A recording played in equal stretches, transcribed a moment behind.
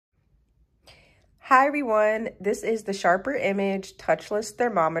Hi everyone, this is the Sharper Image Touchless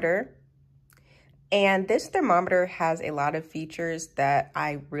Thermometer. And this thermometer has a lot of features that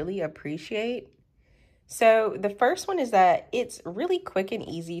I really appreciate. So the first one is that it's really quick and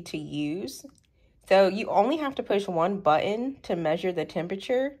easy to use. So you only have to push one button to measure the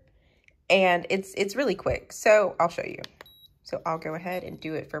temperature, and it's really quick. So I'll show you. So I'll go ahead and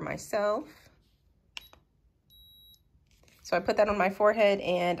do it for myself. So I put that on my forehead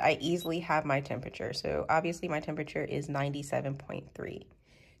and I easily have my temperature. So obviously my temperature is 97.3.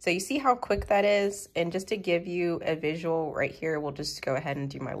 So you see how quick that is? And just to give you a visual right here, we'll just go ahead and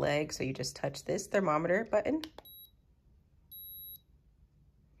do my leg. So you just touch this thermometer button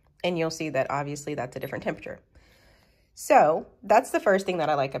and you'll see that obviously that's a different temperature. So that's the first thing that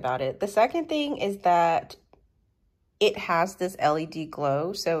I like about it. The second thing is that it has this LED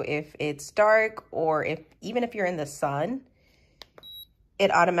glow. So if it's dark or even if you're in the sun,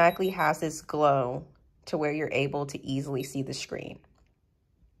 it automatically has this glow to where you're able to easily see the screen.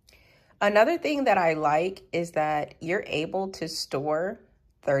 Another thing that I like is that you're able to store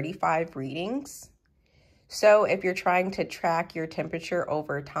 35 readings. So if you're trying to track your temperature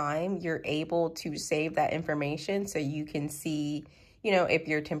over time, you're able to save that information so you can see, if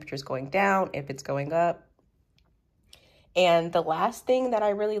your temperature is going down, if it's going up. And the last thing that I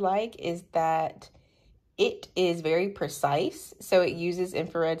really like is that it is very precise. So it uses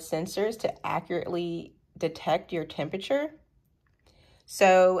infrared sensors to accurately detect your temperature.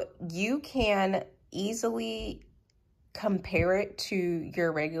 So you can easily compare it to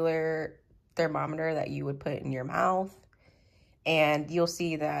your regular thermometer that you would put in your mouth, and you'll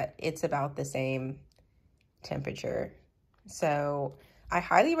see that it's about the same temperature. So I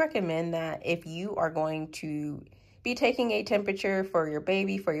highly recommend that if you are going to be taking a temperature for your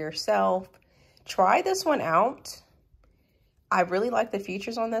baby, for yourself, try this one out. I really like the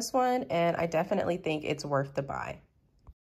features on this one, and I definitely think it's worth the buy.